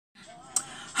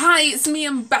Hi, it's me,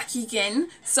 I'm back again.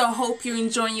 So I hope you're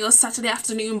enjoying your Saturday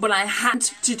afternoon, but I had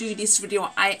to do this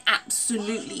video. I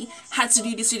absolutely had to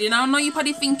do this video. Now I know you're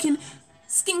probably thinking,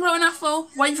 Skin Glow and Afro,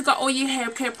 why have you got all your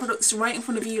hair care products right in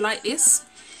front of you like this?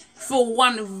 For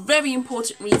one very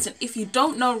important reason. If you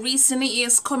don't know, recently it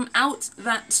has come out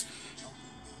that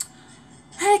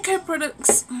hair care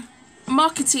products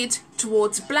marketed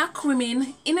towards black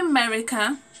women in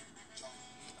America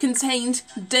contained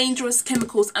dangerous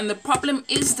chemicals, and the problem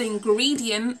is the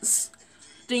ingredients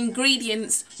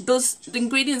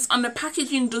on the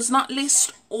packaging does not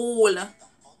list all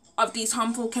of these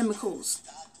harmful chemicals,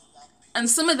 and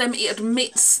some of them it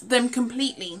admits them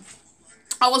completely.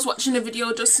 I was watching a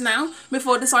video just now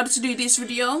before I decided to do this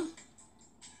video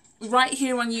right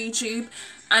here on YouTube,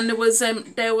 and there was a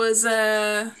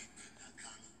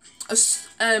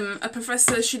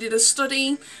professor. She did a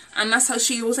study, and that's how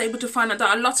she was able to find out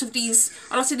that a lot of these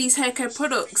hair care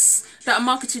products that are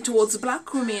marketed towards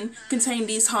black women contain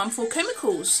these harmful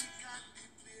chemicals.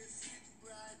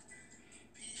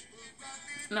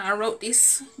 Now I wrote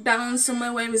this down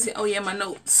somewhere. Where is it? Oh yeah, my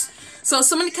notes. So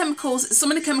some of the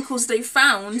chemicals they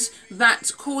found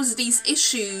that cause these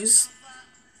issues.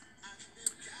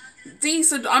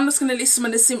 These are, I'm just going to list some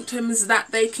of the symptoms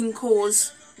that they can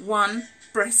cause. 1,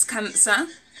 breast cancer,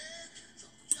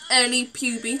 early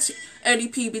puberty.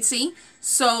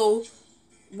 So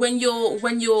when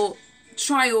your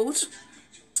child,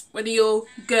 whether you're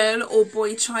girl or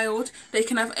boy child, they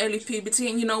can have early puberty.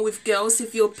 And you know, with girls,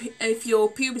 if your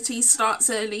puberty starts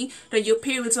early, then your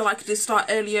periods are likely to start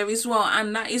earlier as well.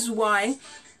 And that is why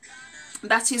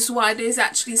there's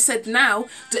actually said now,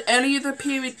 the earlier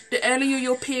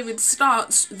your period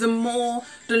starts, the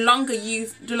longer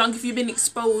you've been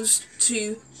exposed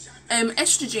to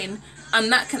estrogen,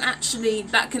 and that can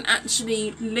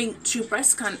actually link to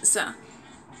breast cancer.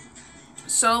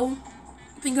 So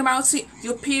think about it.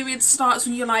 Your period starts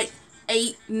when you're like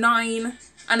 8, 9,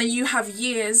 and then you have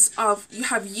years of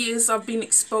being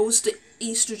exposed to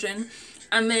estrogen,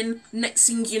 and then next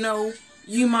thing you know,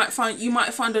 you might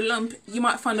find a lump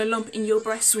in your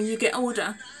breast when you get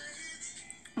older.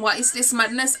 What is this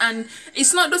madness? And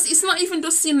it's not even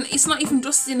just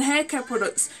in hair care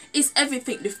products. It's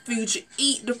everything. The food you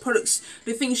eat, the products,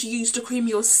 the things you use to cream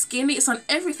your skin. It's on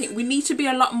everything. We need to be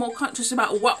a lot more conscious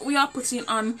about what we are putting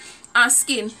on our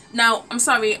skin. Now, I'm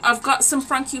sorry, I've got some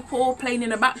Frankie Paul playing in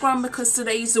the background because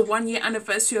today is the 1-year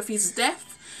anniversary of his death.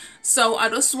 So I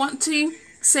just want to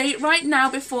say it right now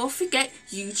before I forget.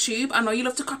 YouTube, I know you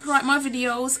love to copyright my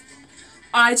videos.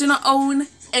 I do not own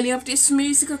any of this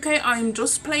music, okay? I'm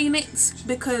just playing it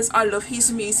because I love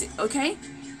his music, okay?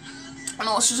 And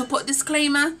also to put a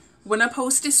disclaimer, when I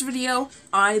post this video,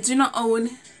 I do not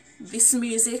own this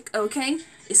music, okay?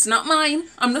 It's not mine.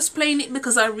 I'm just playing it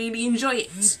because I really enjoy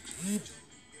it.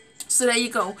 So there you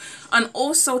go. And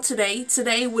also today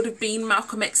would have been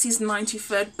Malcolm X's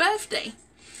 93rd birthday.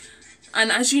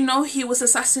 And as you know, he was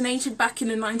assassinated back in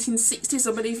the 1960s.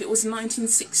 I believe it was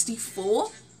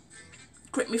 1964.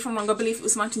 Correct me if I'm wrong, I believe it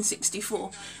was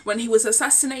 1964 when he was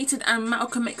assassinated. And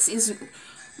Malcolm X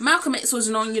was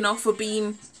known, you know, for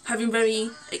having very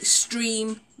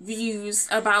extreme views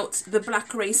about the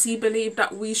black race. He believed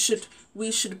that we should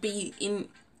be in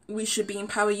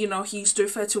power. You know, he used to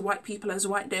refer to white people as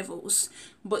white devils.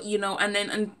 But you know, and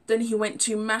then he went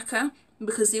to Mecca,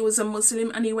 because he was a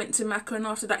Muslim, and he went to Mecca, and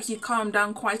after that he calmed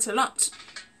down quite a lot.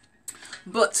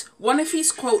 But one of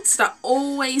his quotes that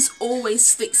always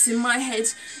sticks in my head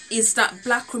is that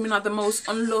black women are the most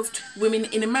unloved women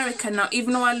in America. Now,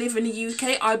 even though I live in the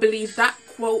UK, I believe that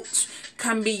quote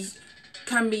can be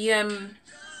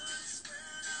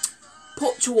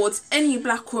put towards any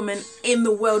black woman in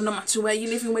the world, no matter where you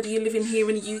live in, whether you're living here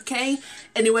in the UK,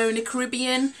 anywhere in the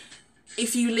Caribbean,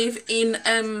 if you live in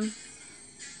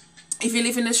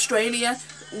Australia,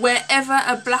 wherever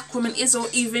a black woman is, or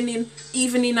even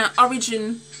in our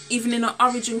origin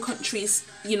countries,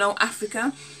 you know,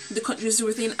 Africa, the countries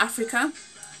within Africa,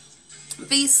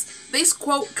 this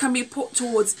quote can be put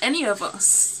towards any of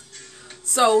us.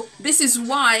 So this is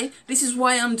why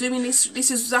I'm doing this.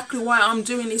 This is exactly why I'm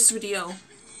doing this video.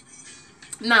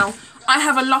 Now, I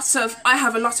have a lot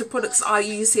of products I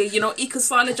use here. You know, Eco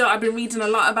Styler Gel, I've been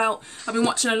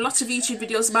watching a lot of YouTube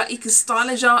videos about Eco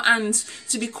Styler Gel, and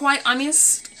to be quite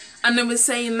honest, and then we're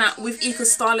saying that with Eco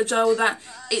Styler Gel that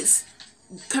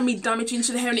can be damaging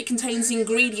to the hair, and it contains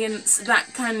ingredients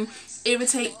that can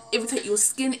irritate your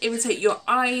skin, irritate your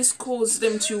eyes, cause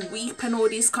them to weep, and all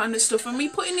this kind of stuff. And we're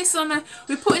putting this on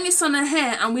the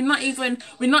hair, and we're not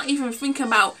even thinking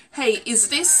about, hey, is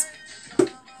this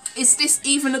Is this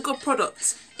even a good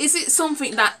product? Is it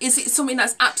something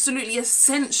that's absolutely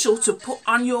essential to put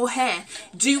on your hair?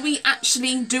 Do we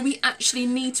actually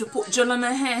need to put gel on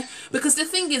our hair? Because the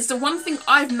thing is, the one thing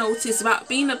I've noticed about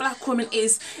being a black woman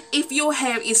is, if your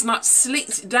hair is not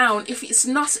slicked down, if it's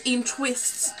not in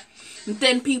twists,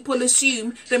 then people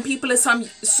assume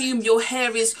your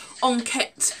hair is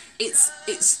unkept.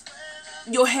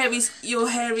 Your hair is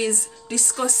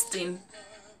disgusting.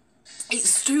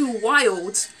 It's too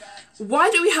wild.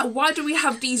 Why do we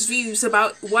have these views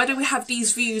about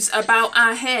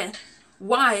our hair?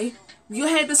 Why? Your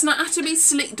hair does not have to be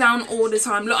slicked down all the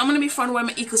time. Look, I'm going to be throwing away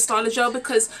my Eco Styler gel,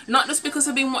 because not just because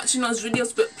I've been watching those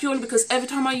videos, but purely because every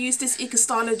time I use this Eco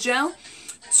Styler gel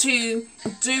to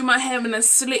do my hair in a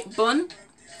slick bun,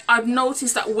 I've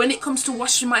noticed that when it comes to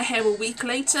washing my hair a week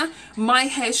later, my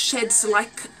hair sheds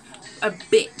like a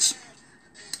bitch.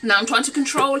 Now I'm trying to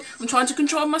control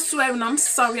my swearing. I'm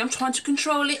sorry, I'm trying to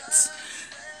control it.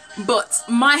 But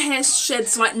my hair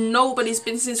sheds like nobody's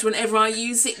business whenever I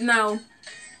use it. Now,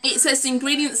 it says the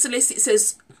ingredients list. It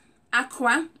says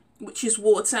aqua, which is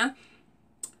water,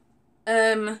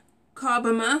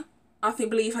 carbama,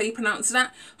 believe how you pronounce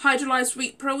that, hydrolyzed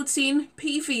wheat protein,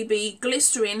 PVB,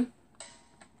 glycerin.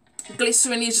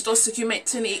 Glycerin is just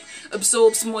humectant. It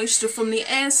absorbs moisture from the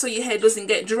air so your hair doesn't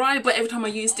get dry. But every time I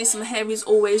use this, my hair is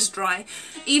always dry.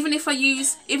 Even if I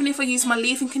use my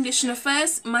leave-in conditioner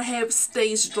first, my hair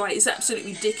stays dry. It's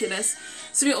absolutely ridiculous.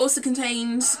 So it also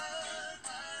contains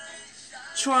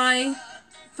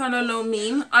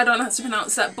triphenylomine. I don't know how to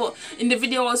pronounce that, but in the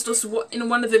video in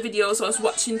one of the videos I was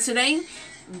watching today,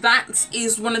 that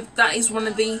is one of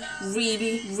the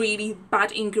really, really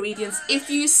bad ingredients.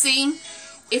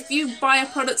 If you buy a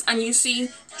product and you see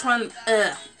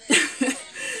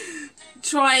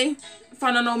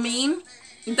triphenylomine,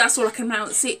 that's all I can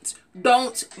pronounce it,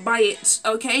 don't buy it,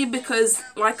 okay? Because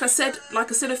like I said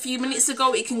a few minutes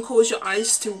ago, it can cause your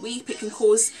eyes to weep, it can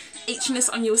cause itchiness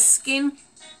on your skin.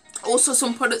 Also,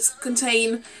 some products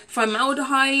contain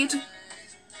formaldehyde.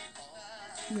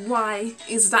 Why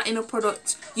is that in a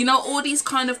product? You know, all these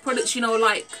kind of products, you know,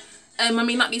 like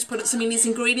these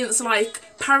ingredients like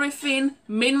paraffin,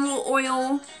 mineral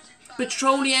oil,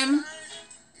 petroleum,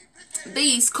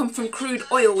 these come from crude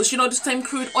oils. You know, the same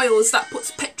crude oils that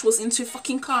puts petrols into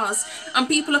fucking cars, and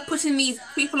people are putting these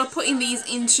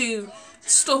into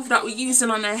stuff that we're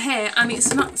using on our hair, and it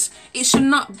should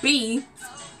not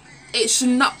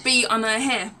be on our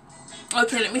hair.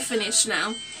 Okay, let me finish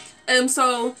now.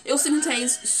 So it also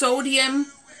contains sodium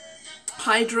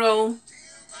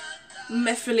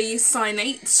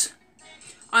hydromethylcyanate.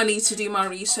 I need to do my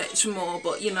research more,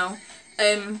 but you know,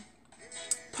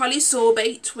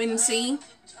 polysorbate 20,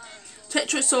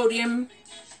 tetrasodium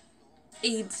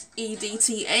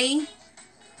EDTA,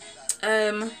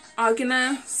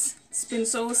 argana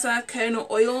spinsosa, kernel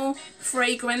oil,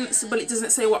 fragrance, but it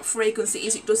doesn't say what fragrance it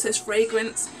is. It just says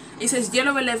fragrance. It says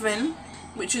yellow 11,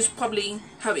 which is probably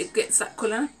how it gets that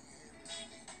colour.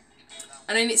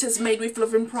 And then it says made with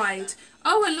love and pride.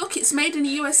 Oh, and look, it's made in the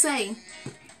USA.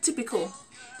 Typical.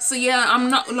 So yeah, I'm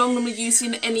not longer going to be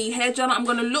using any hair gel. I'm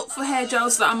going to look for hair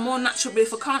gels that are more natural, but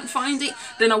if I can't find it,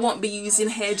 then I won't be using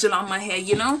hair gel on my hair,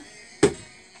 you know.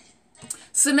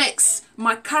 So next,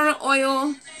 my carrot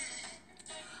oil.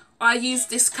 I use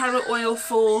this carrot oil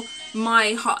for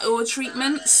my hot oil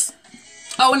treatments.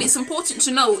 Oh, and it's important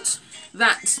to note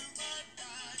that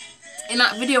in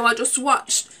that video I just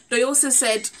watched, they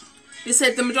said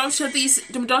the majority of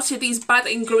these bad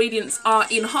ingredients are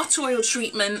in hot oil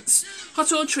treatments,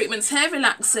 hair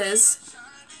relaxers.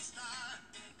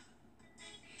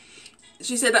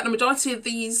 She said that the majority of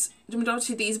these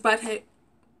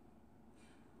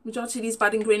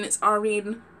bad ingredients are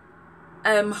in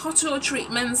hot oil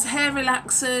treatments, hair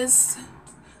relaxers,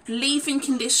 leave-in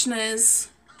conditioners,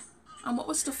 and what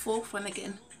was the fourth one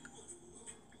again?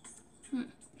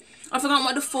 I forgot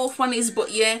what the fourth one is,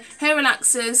 but yeah, hair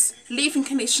relaxers, leave-in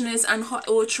conditioners, and hot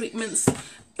oil treatments.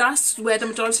 That's where the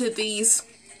majority of these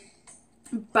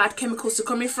bad chemicals are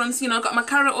coming from. So, you know, I got my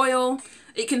carrot oil.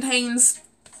 It contains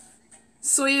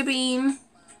soybean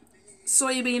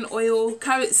oil,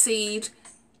 carrot seed,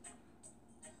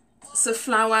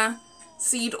 safflower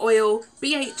seed oil,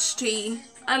 BHT,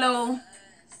 aloe,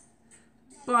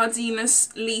 bardinus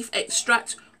leaf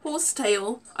extract,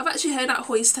 horsetail. I've actually heard that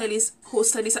horsetail is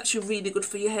actually really good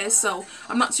for your hair, so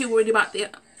I'm not too worried about the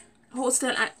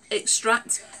horsetail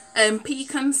extract.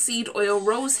 Pecan seed oil,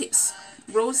 rose hips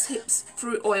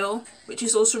fruit oil, which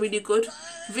is also really good.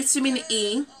 Vitamin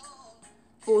E,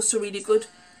 also really good.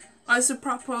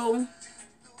 Isopropyl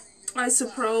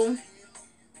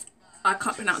I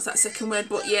can't pronounce that second word,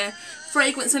 but yeah,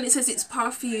 fragrance, and it says it's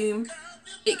perfume.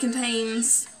 It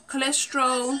contains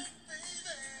cholesterol,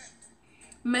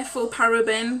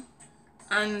 methylparaben,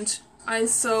 and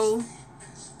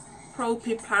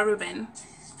isopropylparaben.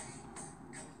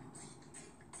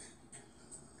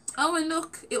 Oh, and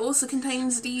look, it also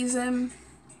contains these you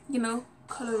know,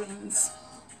 colorings.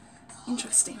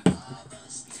 Interesting.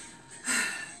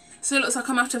 So it looks like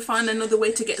I'm gonna have to find another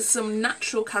way to get some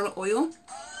natural carrot oil.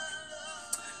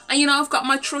 And you know, I've got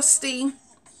my trusty,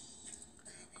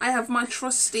 I have my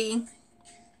trusty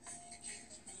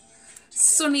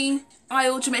Sunny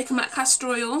Isle Jamaican black castor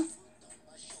oil.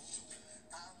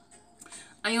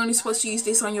 And you're only supposed to use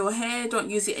this on your hair, don't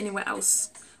use it anywhere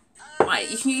else.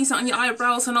 Like, you can use it on your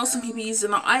eyebrows. I know some people use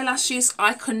it on eyelashes.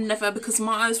 I can never, because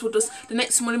my eyes will just, the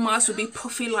next morning my eyes will be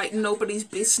puffy like nobody's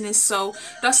business. So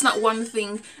that's not one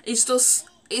thing. It's just,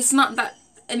 it's not that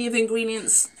any of the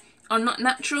ingredients are not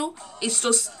natural. It's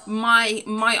just my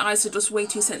eyes are just way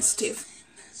too sensitive.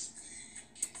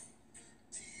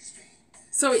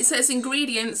 So it says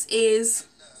ingredients is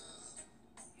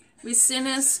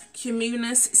Ricinus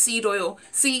communis seed oil.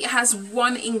 See, it has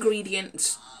one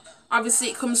ingredient. Obviously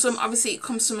it comes from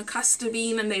a castor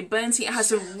bean, and they burnt it. It has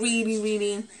a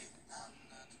really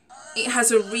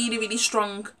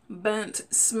strong burnt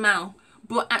smell,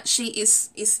 but actually it's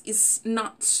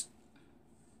not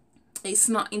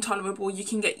intolerable.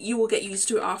 You will get used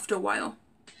to it after a while.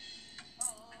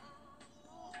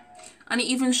 And it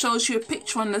even shows you a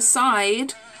picture on the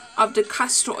side of the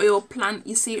castor oil plant.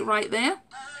 You see it right there,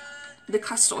 the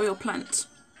castor oil plant.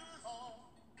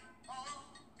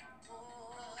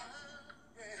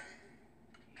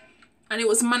 And it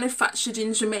was manufactured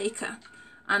in Jamaica,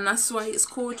 and that's why it's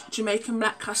called Jamaican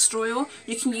black castor oil.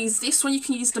 You can use this one, you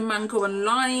can use the mango and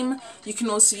lime, you can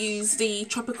also use the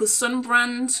Tropical Sun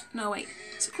brand. No wait,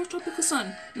 is it called Tropical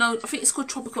Sun? No, I think it's called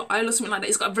Tropical Isle or something like that.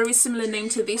 It's got a very similar name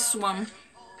to this one.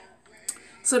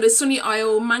 So the Sunny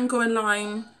Isle, mango and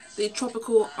lime, the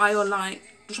Tropical Isle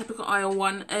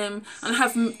one, and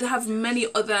they have many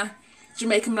other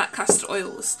Jamaican black castor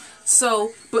oils.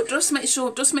 So, but just make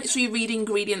sure you read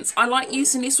ingredients. I like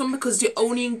using this one because it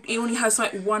only has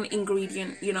like one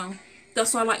ingredient, you know.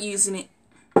 That's why I like using it.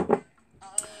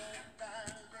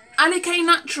 Alikay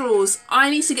Naturals. I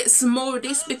need to get some more of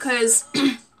this because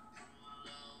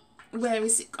where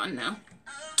is it gone now?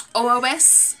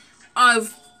 OOS.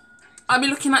 I've been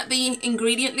looking at the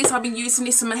ingredient list. I've been using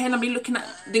this in my hair. I've been looking at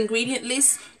the ingredient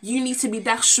list. You need to be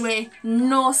dash way.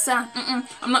 No, sir.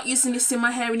 I'm not using this in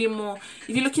my hair anymore.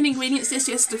 If you look in the ingredients list,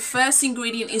 yes, the first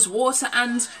ingredient is water,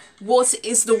 and water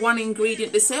is the one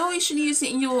ingredient. They say, oh, you should use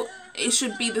it in your. It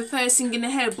should be the first thing in the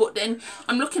hair. But then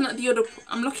I'm looking at the other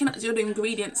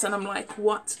ingredients, and I'm like,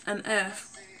 what on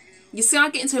earth? You see, I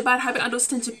get into a bad habit. I just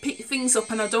tend to pick things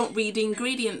up, and I don't read the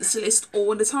ingredients list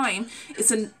all the time. It's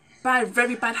a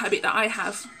very bad habit that I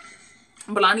have,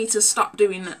 but I need to stop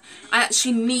doing that. I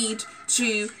actually need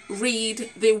to read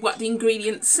what the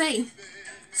ingredients say.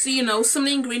 So, you know, some of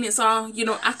the ingredients are, you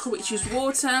know, aqua, which is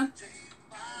water.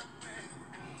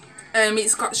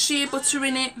 It's got shea butter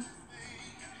in it.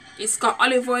 It's got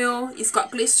olive oil. It's got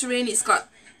glycerin. It's got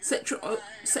cetyl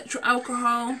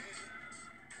alcohol.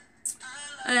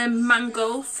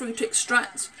 Mango fruit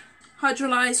extract.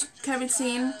 Hydrolyzed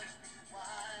keratin.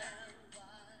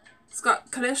 It's got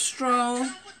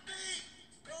cholesterol,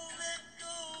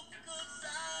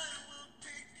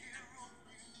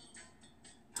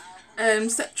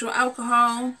 cetyl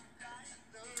alcohol,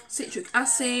 citric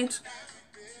acid.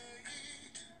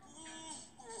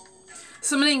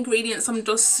 Some of the ingredients I'm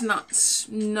just not,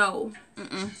 no.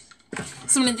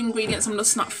 Some of the ingredients I'm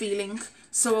just not feeling,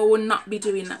 so I will not be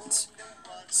doing that.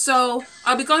 So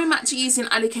I'll be going back to using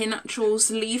Alikay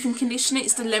Naturals leave-in conditioner.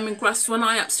 It's the lemongrass one.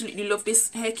 I absolutely love this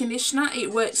hair conditioner.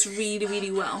 It works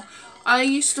really well. I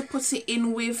used to put it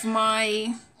in with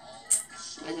my,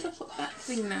 where did I put that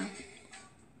thing now?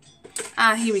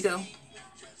 Ah, here we go.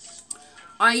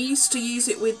 I used to use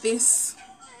it with this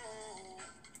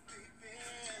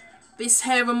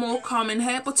Hair and More Calming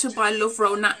Hair Butter by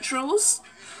Lovero Naturals.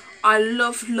 I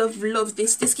love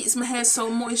this. This keeps my hair so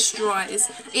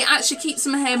moisturised. It actually keeps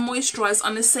my hair moisturised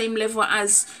on the same level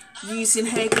as using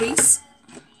hair grease.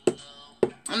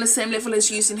 That's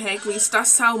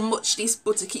how much this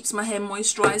butter keeps my hair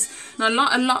moisturised. Now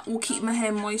a lot will keep my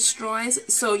hair moisturised.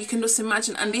 So you can just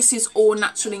imagine. And this is all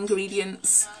natural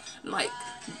ingredients. Like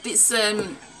this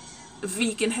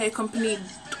vegan hair company,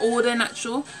 all they're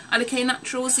natural. Alikay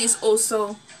Naturals is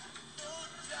also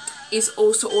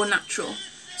all natural.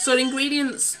 So the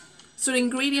ingredients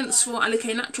for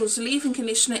Alikay Naturals leave-in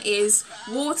conditioner is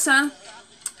water,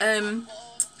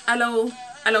 aloe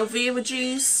aloe vera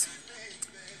juice.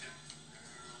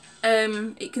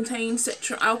 It contains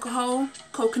cetyl alcohol,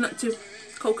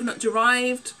 coconut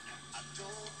derived.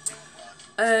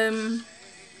 I'm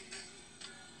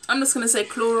just going to say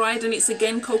chloride, and it's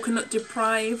again coconut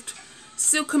deprived.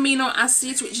 Silk amino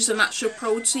acids, which is a natural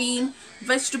protein.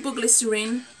 Vegetable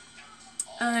glycerin.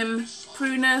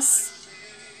 Prunus,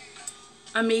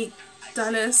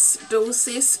 amygdalus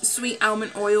dulcis, sweet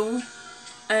almond oil.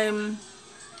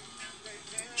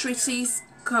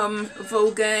 Triticum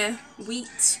vulgare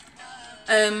wheat.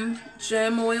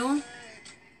 Germ oil.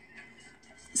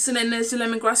 So then there's the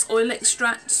lemongrass oil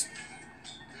extract.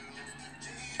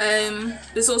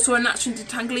 There's also a natural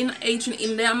detangling agent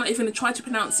in there. I'm not even going to try to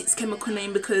pronounce its chemical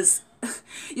name because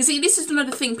you see, this is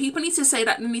another thing. People need to say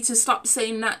that. They need to stop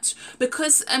saying that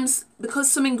because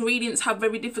some ingredients have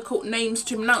very difficult names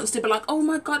to pronounce. They'll be like, oh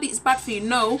my god, it's bad for you.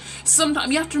 No,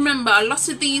 sometimes you have to remember a lot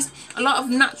of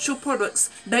natural products,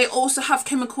 they also have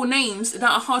chemical names that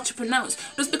are hard to pronounce.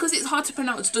 Just because it's hard to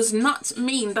pronounce does not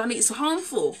mean that it's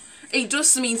harmful. It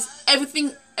just means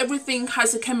everything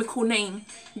has a chemical name.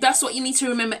 That's what you need to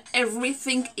remember.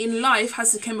 Everything in life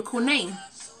has a chemical name.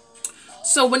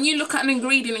 So when you look at an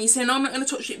ingredient and you say, no, I'm not going to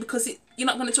touch it because you're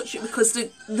not going to touch it because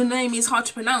the name is hard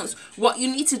to pronounce. What you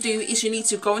need to do is you need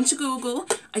to go into Google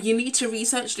and you need to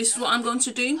research. This is what I'm going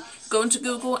to do. Go into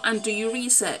Google and do your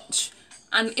research.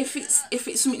 And if it's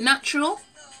something natural,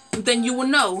 then you will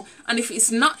know. And if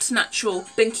it's not natural,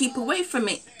 then keep away from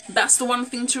it. That's the one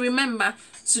thing to remember.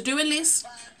 So do a list.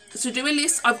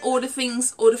 Of all the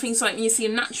things like when you see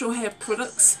natural hair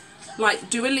products, like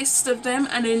do a list of them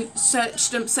and then search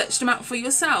them out for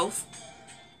yourself,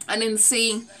 and then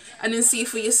see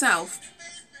for yourself.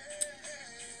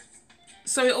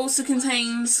 So it also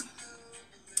contains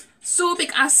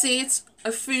sorbic acid,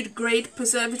 a food grade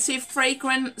preservative,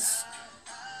 fragrance,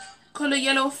 color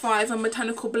yellow 5, and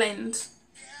botanical blend.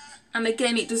 And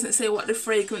again, it doesn't say what the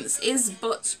fragrance is,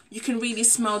 but you can really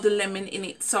smell the lemon in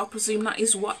it, so I presume that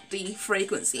is what the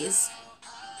fragrance is.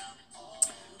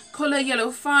 Colour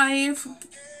yellow 5.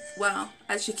 Well,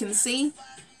 as you can see,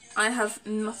 I have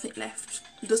nothing left.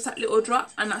 Just that little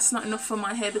drop, and that's not enough for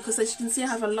my hair because as you can see, I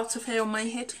have a lot of hair on my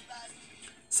head.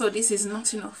 So this is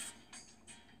not enough.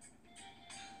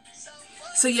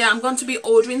 So yeah, I'm going to be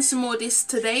ordering some more of this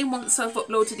today once I've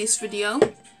uploaded this video.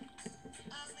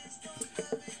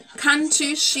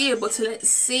 Cantu shea butter, let's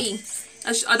see.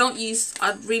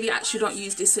 I really actually don't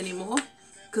use this anymore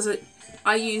because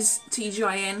I use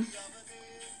TGIN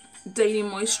daily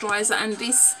moisturizer, and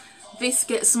this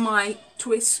gets my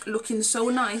twist looking so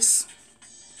nice.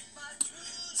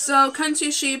 So Cantu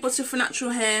shea butter for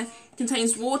natural hair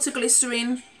contains water,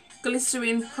 glycerin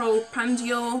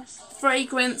propandiol,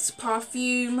 fragrance,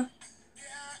 perfume,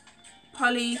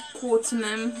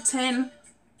 polyquatinum 10,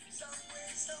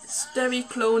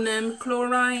 stericlonum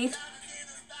chloride,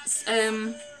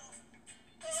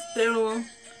 sterile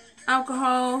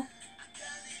alcohol,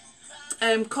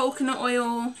 coconut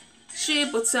oil, shea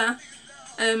butter,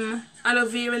 aloe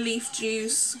vera leaf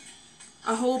juice,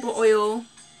 jojoba oil,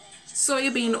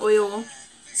 soybean oil,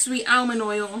 sweet almond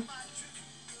oil,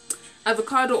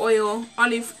 avocado oil,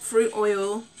 olive fruit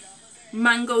oil,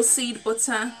 mango seed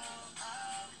butter.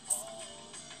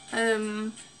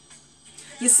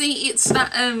 You see, it's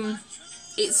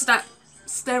that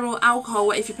sterile alcohol,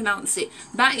 whatever you pronounce it.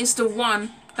 That is the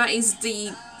one. That is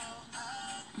the.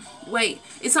 Wait,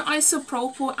 it's an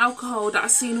isopropyl alcohol that I've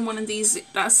seen in one of these.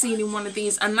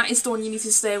 And that is the one you need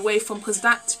to stay away from because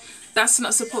that's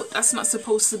not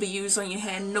supposed to be used on your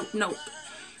hair. Nope.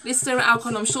 This sterile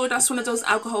alcohol, I'm sure that's one of those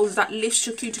alcohols that lifts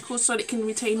your cuticles so that it can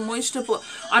retain moisture. But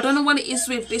I don't know what it is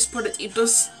with this product. It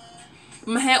does.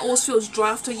 My hair also feels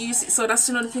dry after I use it, so that's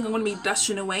another thing I'm going to be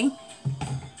dashing away.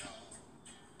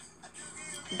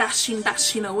 Dashing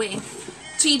away.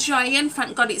 TGIN,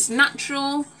 thank God it's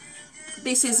natural.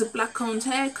 This is a black-owned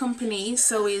hair company,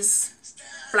 so is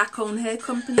black-owned hair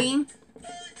company.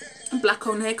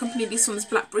 Black-owned hair company, this one's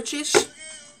Black British.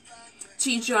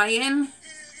 TGIN.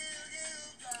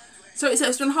 So it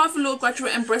says, when Harvard Law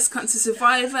graduate and breast cancer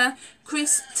survivor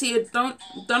Chris Tia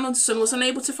Donaldson was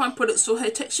unable to find products for her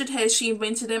textured hair, she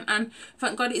invented them, and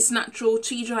thank God it's natural.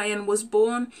 TGIN was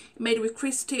born. Made with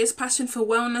Chris Tia's passion for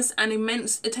wellness and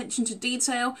immense attention to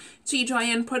detail,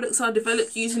 TGIN products are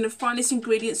developed using the finest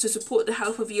ingredients to support the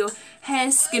health of your hair,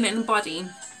 skin and body.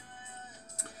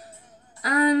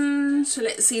 And so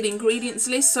let's see the ingredients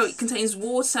list. So it contains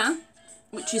water,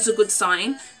 which is a good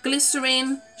sign,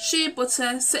 glycerin, shea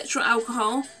butter, cetyl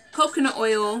alcohol, coconut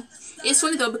oil. It's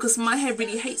funny though because my hair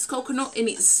really hates coconut, and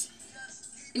it's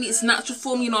in its natural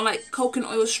form, you know, like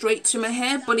coconut oil straight to my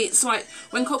hair. But it's like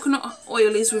when coconut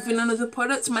oil is within another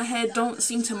product, my hair don't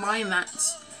seem to mind that.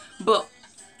 But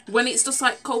when it's just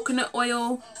like coconut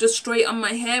oil just straight on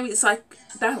my hair, it's like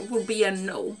that would be a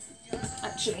no,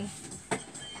 actually.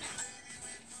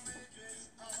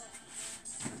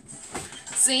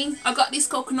 See, I got this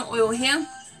coconut oil here.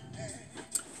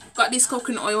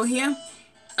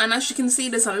 And as you can see,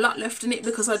 there's a lot left in it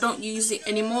because I don't use it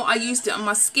anymore. I used it on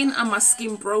my skin and my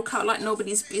skin broke out like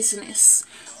nobody's business.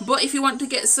 But if you want to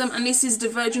get some, and this is the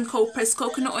virgin cold pressed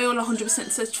coconut oil,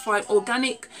 100% certified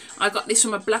organic. I got this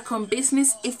from a black owned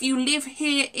business. If you live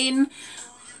here in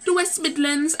the West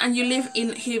Midlands and you live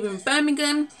here in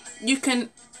Birmingham, you can,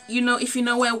 you know, if you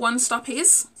know where One Stop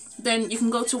is, then you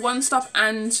can go to One Stop,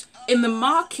 and in the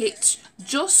market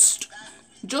just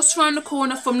around the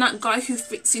corner from that guy who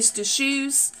fixes the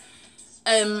shoes,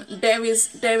 there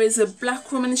is a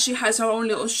black woman. She has her own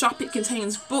little shop. It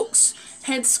contains books,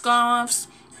 headscarves,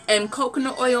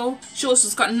 coconut oil. She also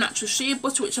has got natural shea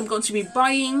butter, which I'm going to be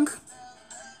buying.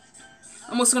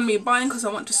 I'm also going to be buying because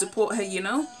I want to support her, you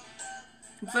know.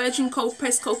 Virgin cold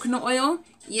pressed coconut oil.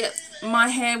 Yep, my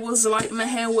hair was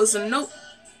a nope.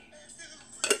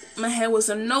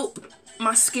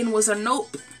 My skin was a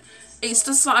nope. It's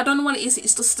just like, I don't know what it is.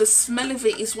 It's just the smell of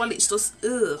it is what it's just,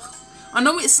 ugh. I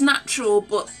know it's natural,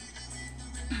 but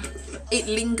it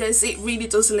lingers. It really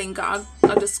does linger. I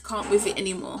just can't with it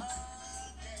anymore.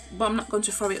 But I'm not going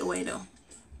to throw it away though.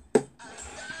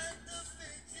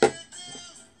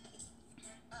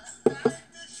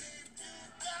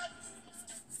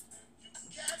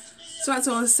 So as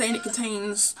I was saying, it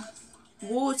contains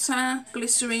water,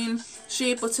 glycerin,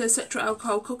 shea butter, cetric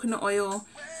alcohol, coconut oil,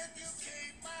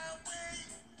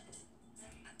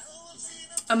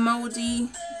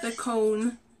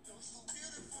 amlodipine,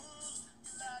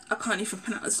 I can't even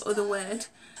pronounce the other word,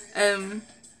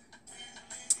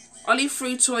 olive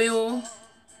fruit oil,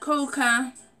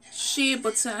 coca, shea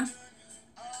butter,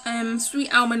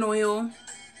 sweet almond oil.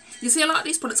 You see, a lot of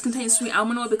these products contain sweet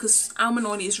almond oil because almond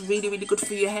oil is really, really good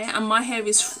for your hair, and my hair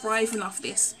is thriving off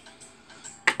this.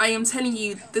 I am telling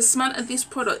you, the smell of this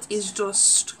product is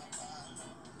just,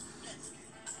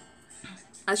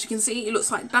 as you can see, it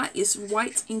looks like that. It's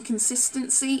white in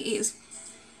consistency. It is,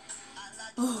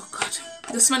 oh god,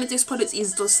 the smell of this product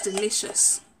is just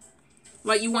delicious.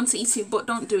 Like, you want to eat it, but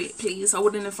don't do it, please. I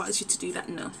wouldn't advise you to do that,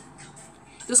 no.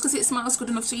 Just because it smells good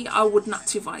enough to eat, I would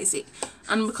not advise it.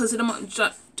 And because of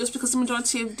the just because the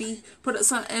majority of the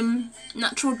products are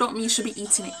natural, don't mean you should be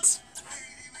eating it.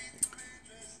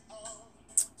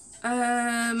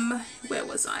 Where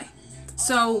was I?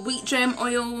 So wheat germ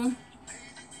oil,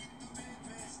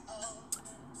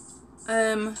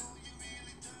 aloe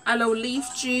leaf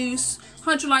juice,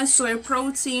 hydrolyzed soy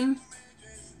protein,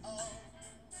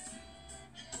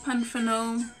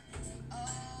 panthenol,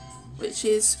 which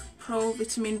is pro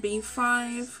vitamin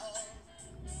B5,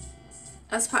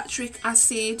 aspartic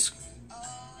acid.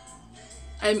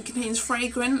 It contains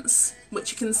fragrance,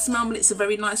 which you can smell, but it's a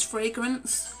very nice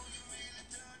fragrance.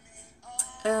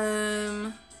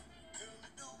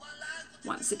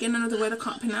 Once again, another word I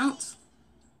can't pronounce.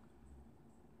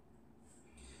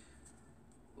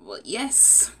 Well,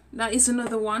 yes, that is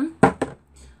another one.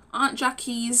 Aunt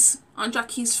Jackie's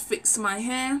Fix My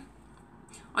Hair.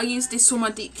 I use this for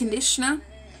my deep conditioner.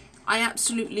 I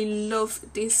absolutely love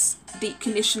this deep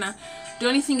conditioner. The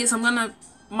only thing is,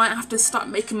 might have to start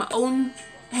making my own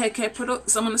hair care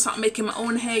products. I'm gonna start making my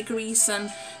own hair grease and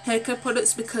hair care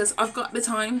products because I've got the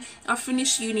time. I've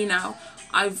finished uni now.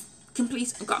 I've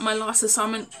got my last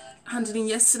assignment handed in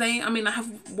yesterday. I mean, I have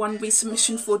one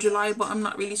resubmission for July, but I'm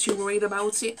not really too worried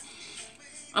about it.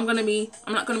 I'm not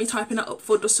gonna be typing it up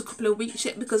for just a couple of weeks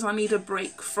yet because I need a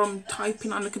break from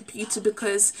typing on the computer,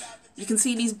 because you can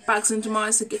see these bags and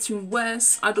demise are getting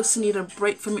worse. I just need a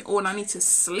break from it all. I need to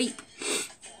sleep.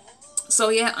 So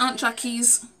yeah, Aunt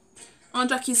Jackie's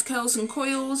Curls and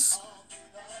Coils.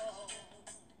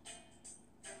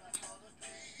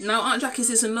 Now, Aunt Jackie's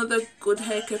is another good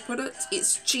hair care product.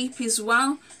 It's cheap as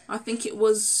well. I think it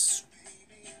was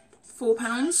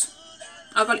 £4.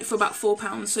 I got it for about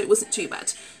 £4, so it wasn't too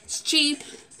bad. It's cheap.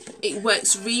 It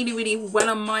works really, really well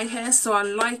on my hair, so I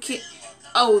like it.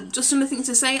 Oh, just another thing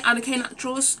to say, Anna K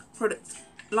Naturals product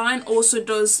line also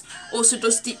does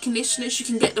deep conditioners. You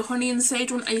can get the honey and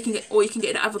sage one, and you can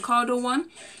get the avocado one.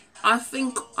 I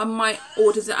think I might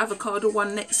order the avocado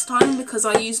one next time because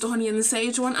I used the honey and the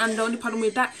sage one, and the only problem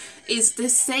with that is the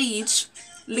sage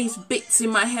leaves bits in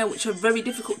my hair which are very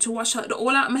difficult to wash out. They're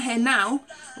all out of my hair now,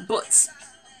 but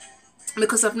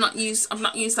because I've not used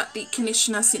that deep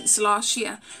conditioner since last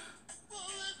year.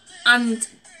 And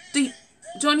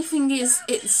the only thing is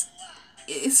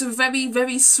it's a very,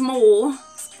 very small,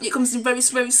 it comes in very,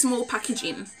 very small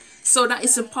packaging, so that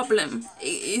is a problem.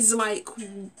 It is like,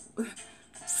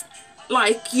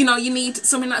 you know, you need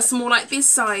something that's more like this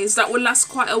size that will last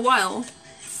quite a while.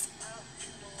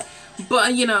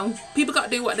 But you know, people gotta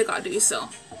do what they gotta do, so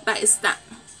that is that.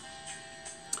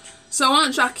 So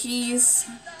Aunt Jackie's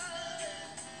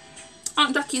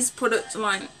product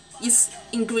line is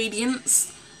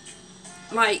ingredients,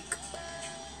 like,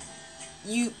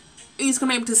 who's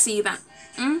gonna be able to see that?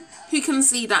 Who can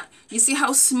see that? You see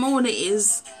how small it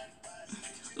is?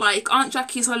 Like, Aunt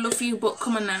Jackie's, I love you, but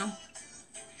come on now,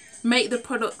 make the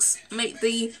products, make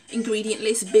the ingredient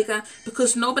list bigger,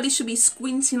 because nobody should be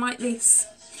squinting like this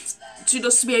to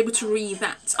just be able to read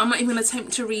that. I'm not even gonna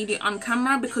attempt to read it on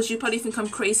camera, because you probably think I'm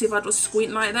crazy if I just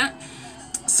squint like that.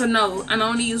 So no, and I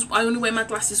only wear my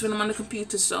glasses when I'm on the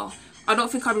computer, so I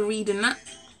don't think I'll be reading that.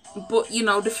 But you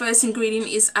know, the first ingredient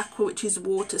is aqua, which is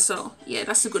water, so yeah,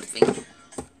 that's a good thing.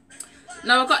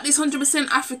 Now I got this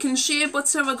 100% African shea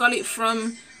butter. I got it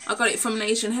from an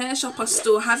Asian hair shop. I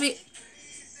still have it.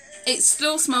 It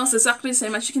still smells exactly the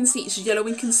same. As you can see, it's yellow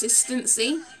in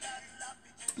consistency.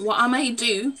 What I may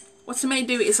do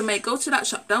is I may go to that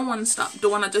shop down One Stop, the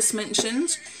one I just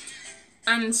mentioned,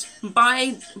 and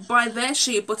buy their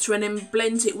shea butter and then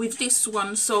blend it with this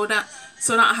one, so that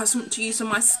I have something to use on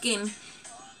my skin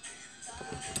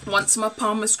once my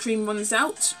Palmer's cream runs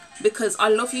out, because I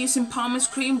love using Palmer's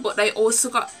cream, but they also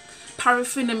got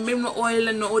paraffin and mineral oil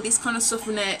and all this kind of stuff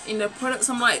in their products.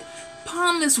 I'm like,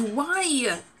 Palmer's,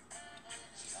 why?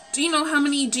 Do you know how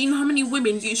many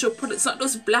women use your products, not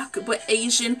just black but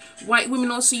Asian, white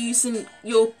women also using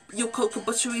your cocoa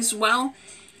butter as well?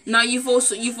 Now you've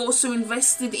also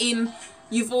invested in,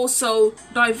 you've also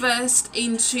diversed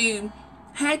into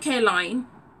hair care line,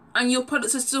 and your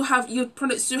products still have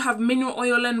mineral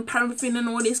oil and paraffin and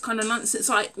all this kind of nonsense.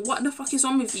 Like, what the fuck is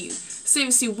wrong with you?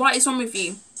 Seriously, what is wrong with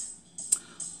you?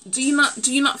 Do you not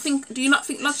think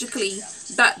logically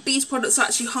that these products are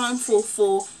actually harmful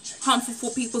for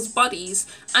people's bodies?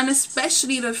 And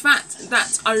especially the fact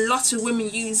that a lot of women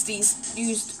used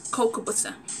cocoa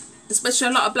butter, especially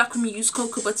a lot of black women use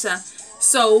cocoa butter.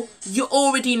 So you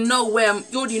already know where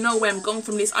I'm going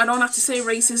from this. I don't have to say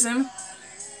racism,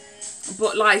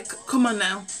 but like, come on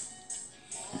now.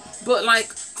 But like,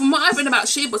 from what I've read about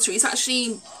shea butter, it's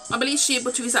actually, I believe shea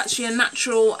butter is actually a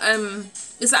natural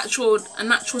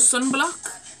sunblock.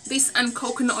 This and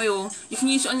coconut oil, you can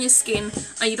use it on your skin,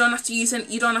 and you don't have to use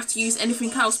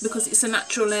anything else, because it's a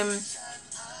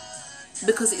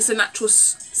natural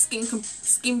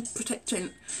skin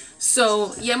protectant.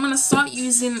 So yeah, I'm gonna start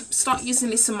using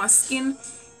this in my skin.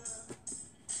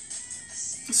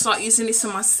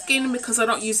 Because I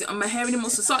don't use it on my hair anymore.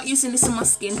 So start using this on my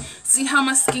skin, see how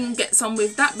my skin gets on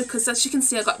with that, because as you can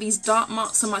see, I got these dark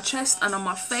marks on my chest and on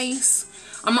my face.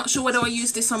 I'm not sure whether I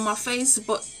use this on my face,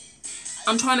 but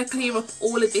I'm trying to clear up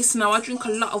all of this now. I drink a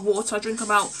lot of water. I drink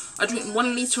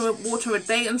 1 litre of water a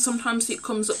day, and sometimes it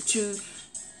comes up to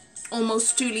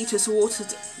almost 2 litres of water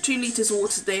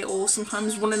today, or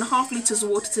sometimes 1.5 litres of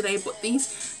water today. But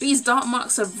these dark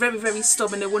marks are very, very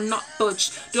stubborn. They will not budge.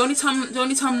 The only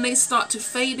time they start to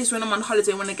fade is when I'm on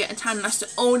holiday, when I get a tan. That's the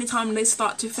only time they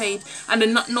start to fade, and they're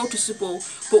not noticeable.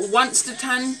 But once the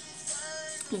tan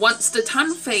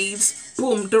fades,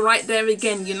 boom, they're right there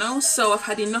again, you know. So I've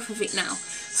had enough of it now.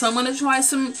 So I'm gonna try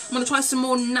some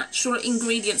more natural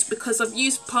ingredients, because I've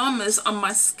used Palmer's on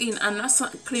my skin and that's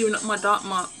not clearing up my dark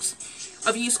marks.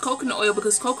 I've used coconut oil,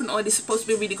 because coconut oil is supposed to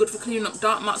be really good for clearing up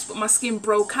dark marks, but my skin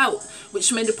broke out,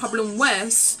 which made the problem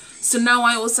worse. So now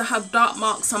I also have dark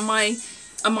marks on my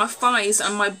thighs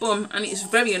and my bum, and it's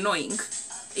very annoying.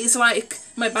 It's like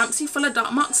my Bampsy full of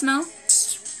dark marks now.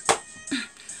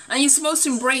 And you're supposed to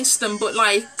embrace them, but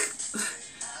like,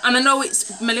 and I know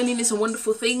melanin is a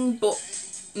wonderful thing, but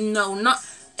no, not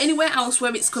anywhere else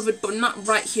where it's covered, but not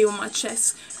right here on my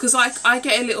chest. Because like, I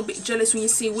get a little bit jealous when you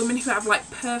see women who have like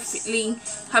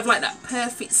that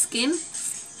perfect skin,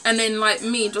 and then like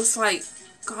me, just like,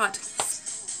 God.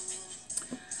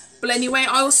 But anyway,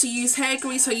 I also use hair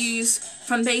grease. I use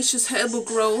Foundacious Herbal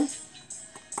Grow.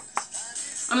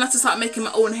 I'm gonna have to start making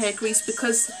my own hair grease,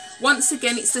 because once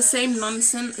again, it's the same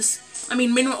nonsense. I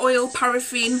mean, mineral oil,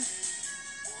 paraffin,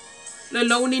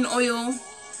 limonene oil.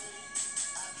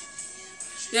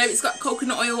 Yeah, it's got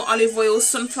coconut oil, olive oil,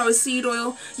 sunflower seed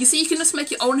oil. You see, you can just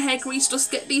make your own hair grease.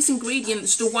 Just get these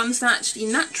ingredients, the ones that are actually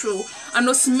natural, and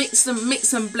just mix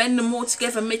and blend them all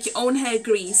together. Make your own hair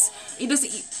grease. It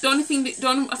doesn't. I think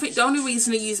the only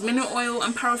reason they use mineral oil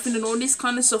and paraffin and all this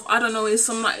kind of stuff, I don't know, is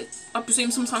I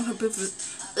presume some kind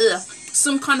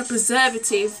of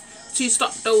preservative, to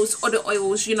stop those other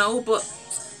oils, you know, but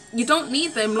you don't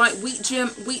need them. Like wheat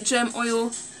germ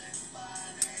oil.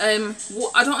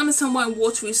 I don't understand why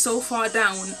water is so far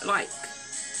down. Like,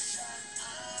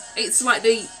 it's like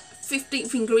the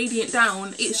 15th ingredient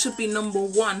down. It should be number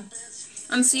 1.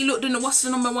 And see, look, what's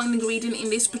the number 1 ingredient in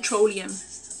this? Petroleum.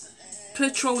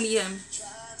 Petroleum.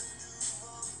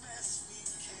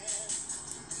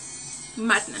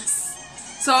 Madness.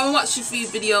 So I watched a few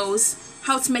videos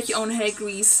how to make your own hair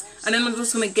grease, and then I'm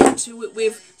just gonna get to it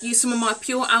with use some of my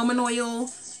pure almond oil,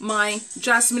 my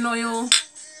jasmine oil,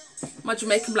 my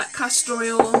Jamaican black castor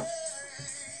oil,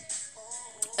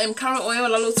 carrot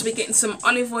oil. I'll also be getting some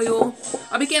olive oil.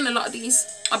 I'll be getting a lot of these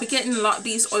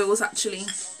oils actually,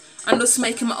 and just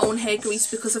making my own hair grease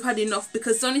because I've had enough.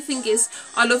 Because the only thing is,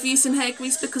 I love using hair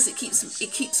grease because it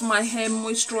keeps my hair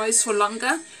moisturized for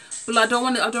longer. But I don't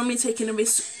want to be taking a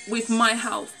risk with my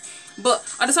health. But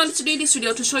I decided to do this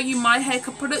video to show you my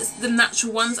haircut products, the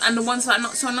natural ones and the ones that are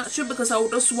not so natural, because I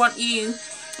just want you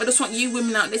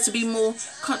women out there to be more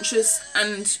conscious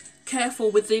and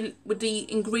careful with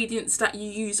the ingredients that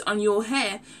you use on your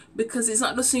hair, because it's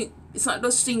not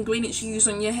just the ingredients you use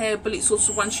on your hair, but it's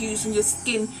also ones you use on your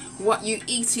skin. What you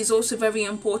eat is also very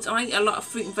important. I eat a lot of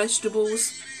fruit and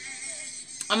vegetables.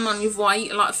 I'm omnivore. I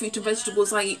eat a lot of fruit and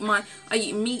vegetables. I eat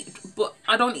meat, but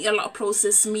I don't eat a lot of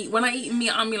processed meat. When I eat meat,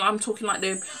 I'm talking like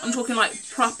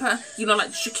proper, you know,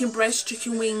 like chicken breast,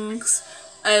 chicken wings,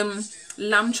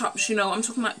 lamb chops, you know. I'm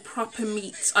talking like proper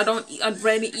meat. I'd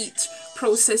rarely eat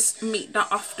processed meat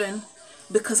that often,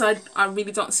 because I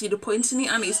really don't see the point in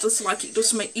it, and it's just like it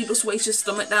just weighs your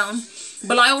stomach down.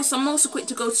 But I'm also quick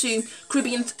to go to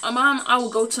Caribbean. I will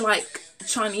go to like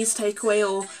Chinese takeaway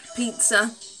or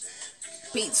pizza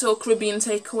or Caribbean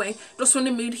takeaway just when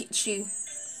the mood hits you.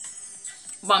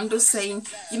 But I'm just saying,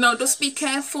 you know, just be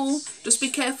careful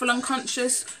and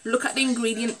conscious. Look at the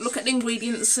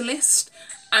ingredients list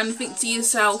and think to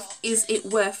yourself, is it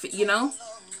worth it, you know?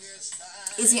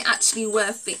 Is it actually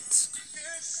worth it?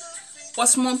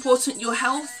 What's more important, your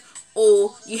health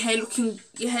or your hair looking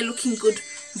good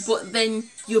but then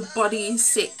your body is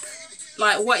sick?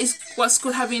 Like, what's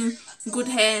good having good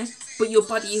hair but your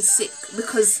body is sick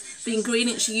because the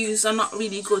ingredients you use are not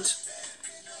really good?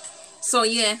 So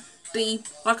yeah,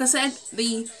 like I said,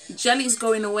 the jelly is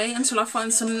going away until I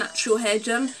find some natural hair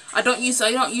gel. I don't use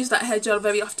that hair gel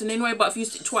very often anyway, but I've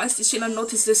used it twice this year and I've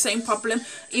noticed the same problem.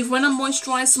 Even when I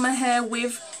moisturize my hair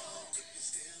with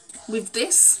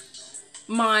this,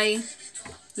 my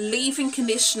leave-in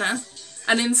conditioner,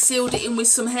 and then sealed it in with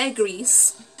some hair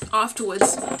grease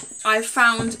afterwards, I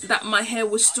found that my hair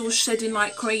was still shedding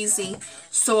like crazy.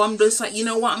 So I'm just like, you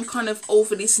know what, I'm kind of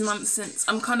over this nonsense.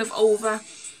 I'm kind of over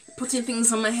putting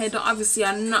things on my hair that obviously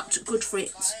are not good for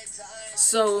it.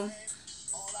 So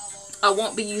I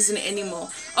won't be using it anymore.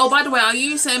 Oh, by the way, I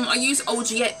use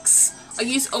OGX.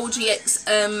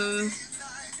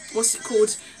 What's it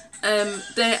called?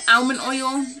 Their almond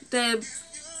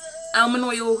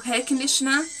oil hair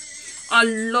conditioner. I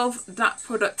love that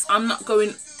product. I'm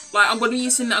gonna be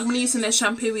using their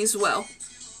shampoo as well.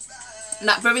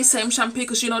 That very same shampoo,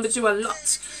 because you know they do a lot.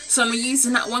 So I'm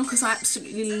using that one because I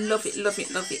absolutely love it.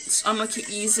 I'm gonna keep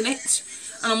using it,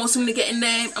 and I'm also gonna get in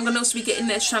there. I'm gonna also be getting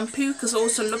their shampoo because I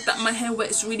also love that my hair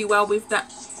works really well with that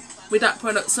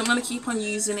product. So I'm gonna keep on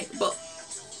using it. But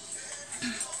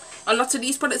a lot of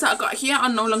these products that I got here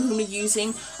I'm no longer gonna be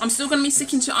using. I'm still gonna be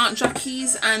sticking to Aunt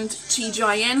Jackie's and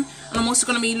TGIN, and I'm also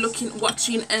gonna be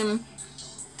watching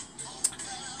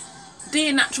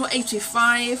the Natural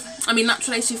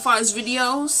 85's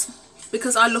videos,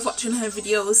 because I love watching her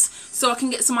videos, so I can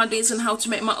get some ideas on how to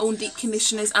make my own deep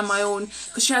conditioners and my own,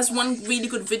 because she has one really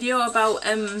good video about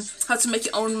how to make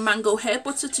your own mango hair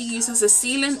butter to use as a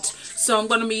sealant. So I'm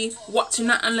going to be watching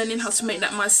that and learning how to make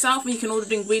that myself, and you can order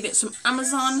the ingredients from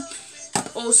Amazon.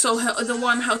 Also her other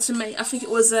one, how to make, I think it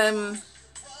was an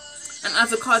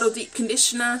avocado deep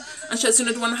conditioner, and she has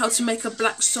another one, how to make a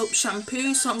black soap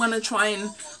shampoo. So I'm gonna try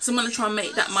and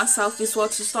make that myself as well,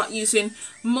 to start using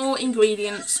more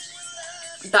ingredients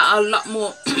that are a lot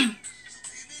more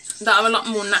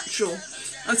natural,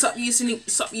 and stop using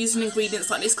ingredients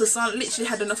like this, because I literally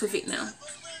had enough of it now.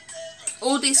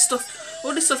 All this stuff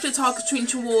they're targeting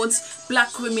towards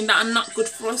black women that are not good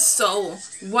for us, so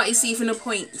what is even the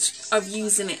point of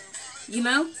using it, you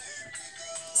know?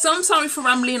 So I'm sorry for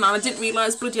rambling on. I didn't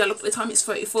realise, bloody hell, look at the time, it's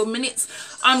 34 minutes.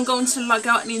 I'm going to log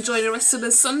out and enjoy the rest of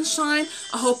the sunshine.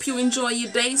 I hope you enjoy your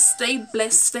day. Stay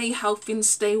blessed, stay healthy and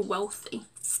stay wealthy.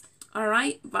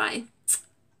 Alright, bye.